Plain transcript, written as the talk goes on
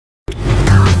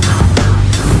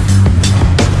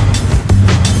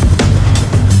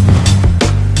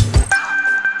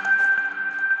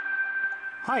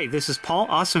Hi, this is Paul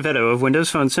Acevedo of Windows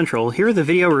Phone Central, here with a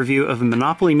video review of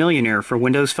Monopoly Millionaire for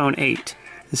Windows Phone 8.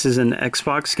 This is an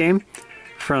Xbox game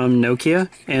from Nokia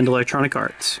and Electronic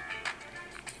Arts.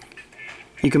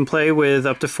 You can play with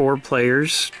up to 4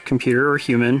 players, computer or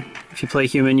human. If you play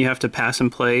human, you have to pass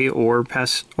and play or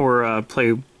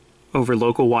play over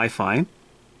local Wi-Fi.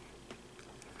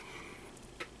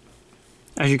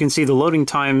 As you can see, the loading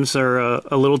times are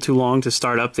a little too long to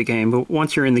start up the game, but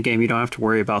once you're in the game, you don't have to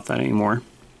worry about that anymore.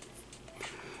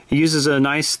 It uses a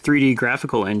nice 3D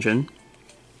graphical engine.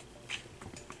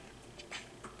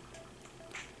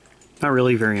 Not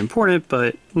really very important,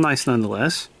 but nice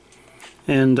nonetheless.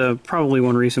 And probably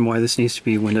one reason why this needs to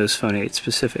be Windows Phone 8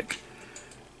 specific.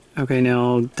 Okay,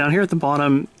 now down here at the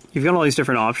bottom, you've got all these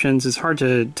different options. It's hard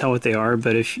to tell what they are,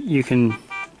 but if you can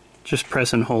just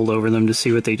press and hold over them to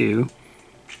see what they do.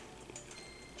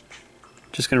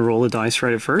 Just going to roll the dice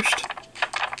right at first.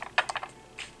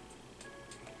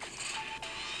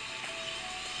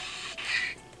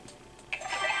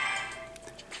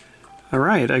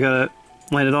 Alright, I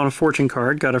landed on a fortune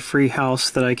card, got a free house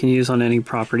that I can use on any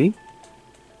property.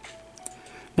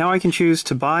 Now I can choose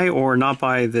to buy or not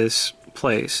buy this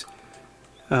place.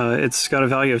 It's got a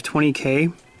value of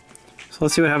 20k, so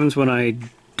let's see what happens when I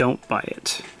don't buy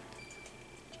it.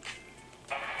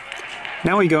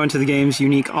 Now we go into the game's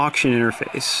unique auction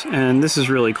interface, and this is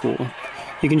really cool.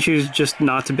 You can choose just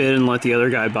not to bid and let the other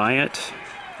guy buy it,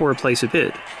 or place a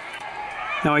bid.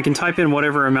 Now I can type in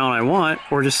whatever amount I want,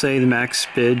 or just say the max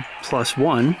bid plus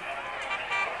 1.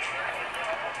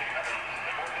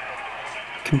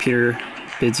 Computer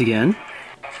bids again.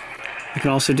 I can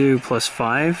also do plus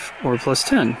 5 or plus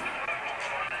 10.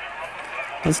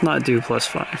 Let's not do plus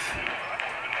 5.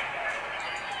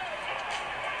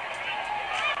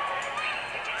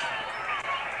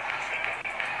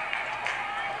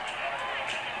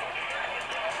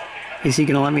 Is he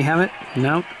going to let me have it?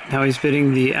 No. Now he's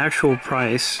bidding the actual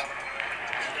price.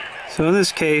 So in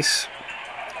this case,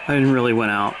 I didn't really win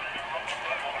out.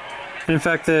 And in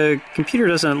fact, the computer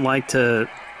doesn't like to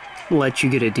let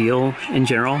you get a deal in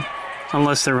general,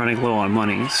 unless they're running low on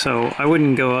money. So I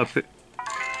wouldn't go up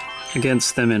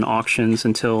against them in auctions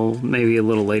until maybe a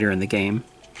little later in the game.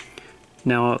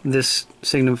 Now this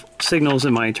signals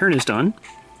that my turn is done.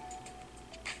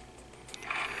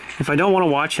 If I don't want to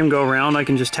watch him go around, I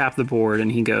can just tap the board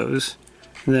and he goes.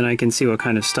 And then I can see what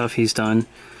kind of stuff he's done.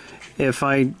 If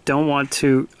I don't want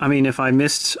to, if I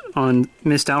missed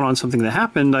out on something that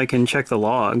happened, I can check the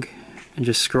log and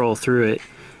just scroll through it.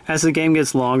 As the game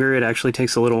gets longer, it actually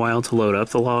takes a little while to load up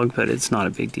the log, but it's not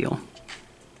a big deal.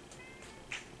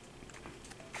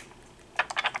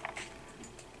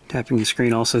 Tapping the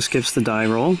screen also skips the die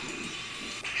roll.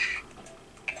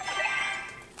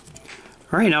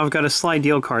 Alright, now I've got a slide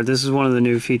deal card. This is one of the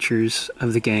new features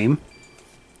of the game.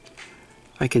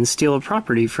 I can steal a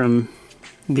property from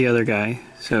the other guy,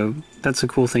 so that's a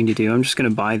cool thing to do. I'm just going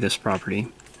to buy this property.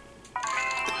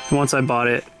 And once I bought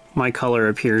it, my color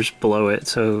appears below it,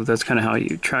 so that's kind of how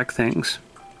you track things.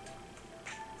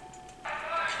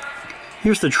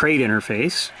 Here's the trade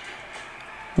interface,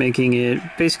 making it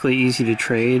basically easy to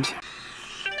trade.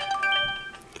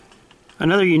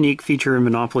 Another unique feature in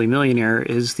Monopoly Millionaire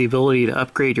is the ability to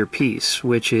upgrade your piece,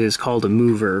 which is called a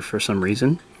mover for some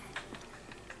reason.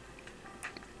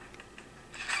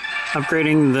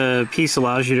 Upgrading the piece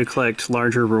allows you to collect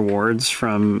larger rewards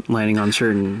from landing on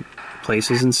certain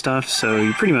places and stuff, so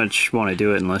you pretty much want to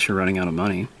do it unless you're running out of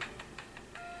money.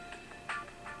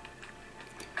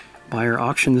 Buy or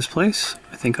auction this place?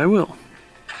 I think I will.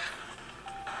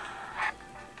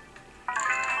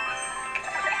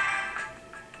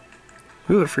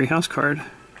 Ooh, a free house card.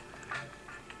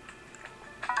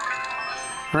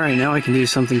 Alright, now I can do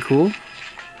something cool.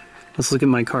 Let's look at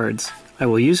my cards. I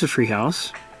will use a free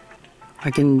house.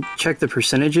 I can check the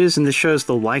percentages, and this shows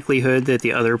the likelihood that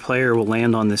the other player will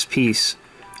land on this piece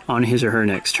on his or her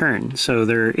next turn. So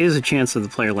there is a chance of the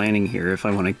player landing here if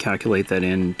I want to calculate that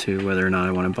into whether or not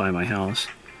I want to buy my house.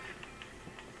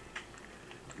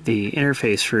 The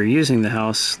interface for using the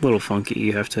house is a little funky.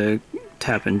 You have to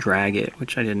tap and drag it,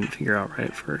 which I didn't figure out right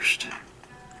at first.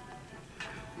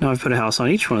 Now I've put a house on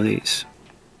each one of these.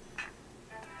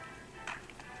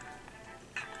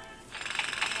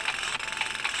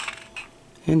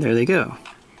 And there they go.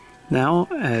 Now,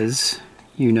 as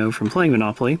you know from playing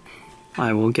Monopoly,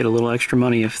 I will get a little extra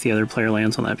money if the other player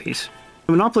lands on that piece.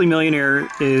 Monopoly Millionaire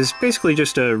is basically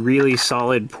just a really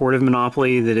solid port of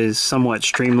Monopoly that is somewhat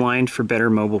streamlined for better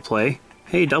mobile play.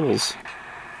 Hey, doubles.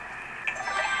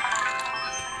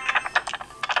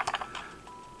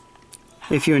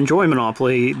 if you enjoy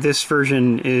Monopoly, this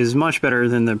version is much better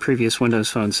than the previous Windows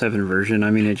Phone 7 version. I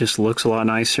mean, it just looks a lot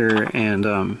nicer, and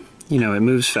you know, it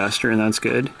moves faster, and that's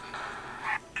good.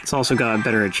 It's also got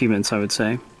better achievements, I would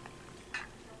say.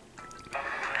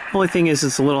 Only thing is,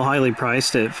 it's a little highly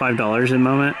priced at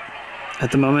 $5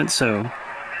 at the moment, so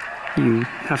you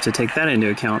have to take that into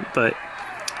account. But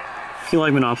if you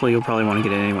like Monopoly, you'll probably want to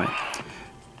get it anyway.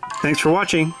 Thanks for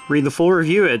watching. Read the full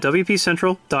review at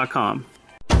wpcentral.com.